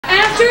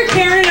After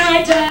Karen and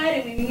I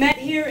died and we met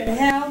here in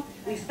hell,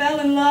 we fell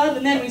in love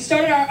and then we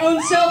started our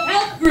own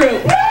self-help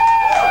group.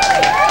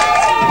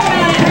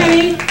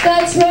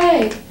 That's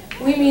right.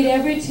 We meet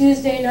every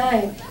Tuesday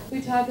night.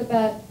 We talk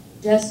about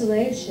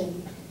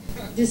desolation,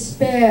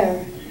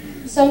 despair,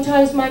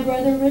 sometimes my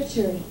brother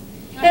Richard,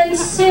 and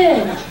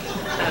sin.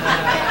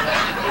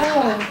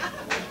 Oh,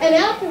 and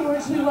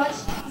afterwards we watch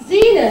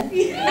Xena.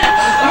 We've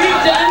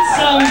done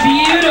some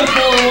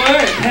beautiful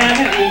work,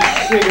 haven't we,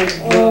 sugar?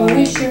 Oh,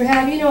 we sure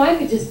have. You know, I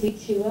could just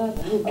beat you up.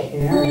 Oh,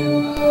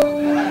 Karen.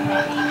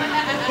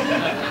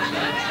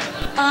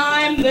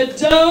 I'm the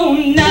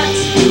donut.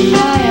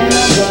 I am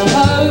the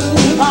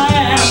host. I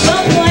am the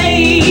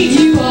plate.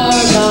 You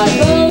are my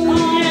boat. I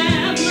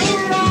am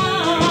the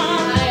rock. I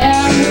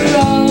am the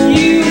road.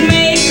 You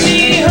make me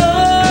whole.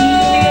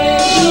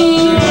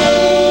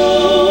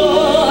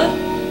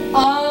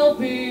 I'll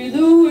be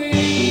the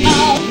wind.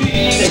 I'll be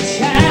the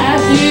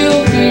chaff.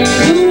 You'll be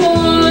the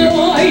one.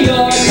 Or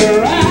your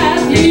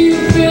giraffe. You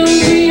fill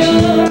me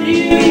up.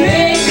 You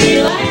make me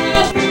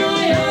laugh.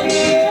 My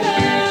other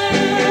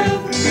half.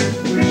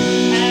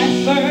 At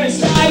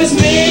first I was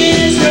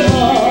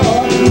miserable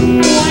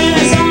when I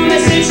saw my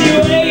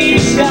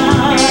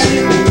situation,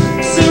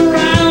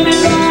 surrounded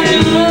by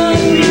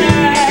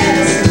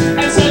ugliness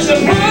and such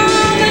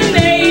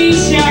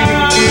abomination.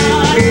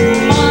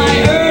 My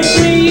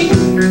earthly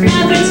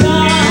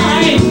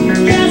appetite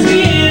cast me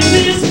in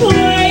this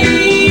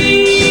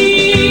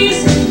place,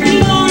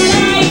 but I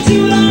do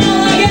it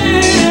all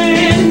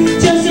again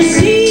just to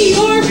see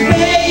your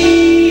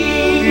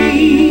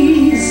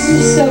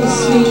face. So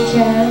sweet,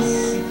 Cass.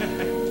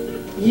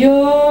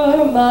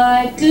 You're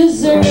my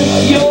dessert.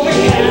 Your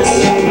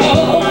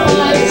casserole,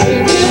 My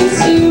chicken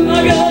soup. a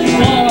good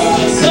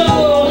for the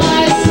soul.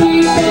 My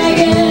sweet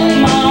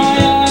baguette.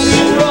 My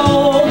onion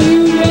roll, You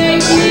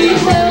make me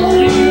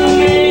whole. you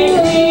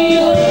make me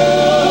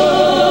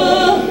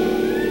whole.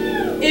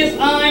 If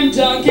I'm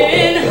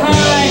Duncan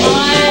High,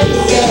 I'm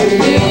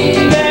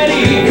Birdie.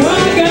 Betty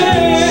Crocker,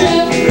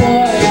 Chef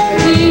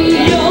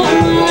Boyardee.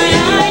 you're my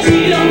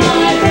ideal,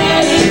 my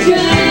Betty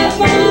Jeff,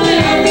 my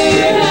other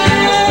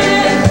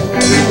half.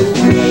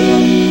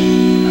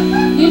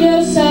 You know,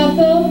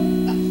 Sappho,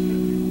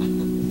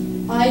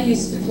 I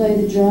used to play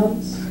the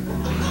drums.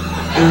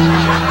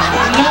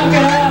 knock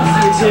it off,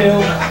 you two.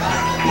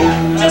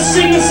 Just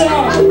sing the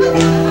song.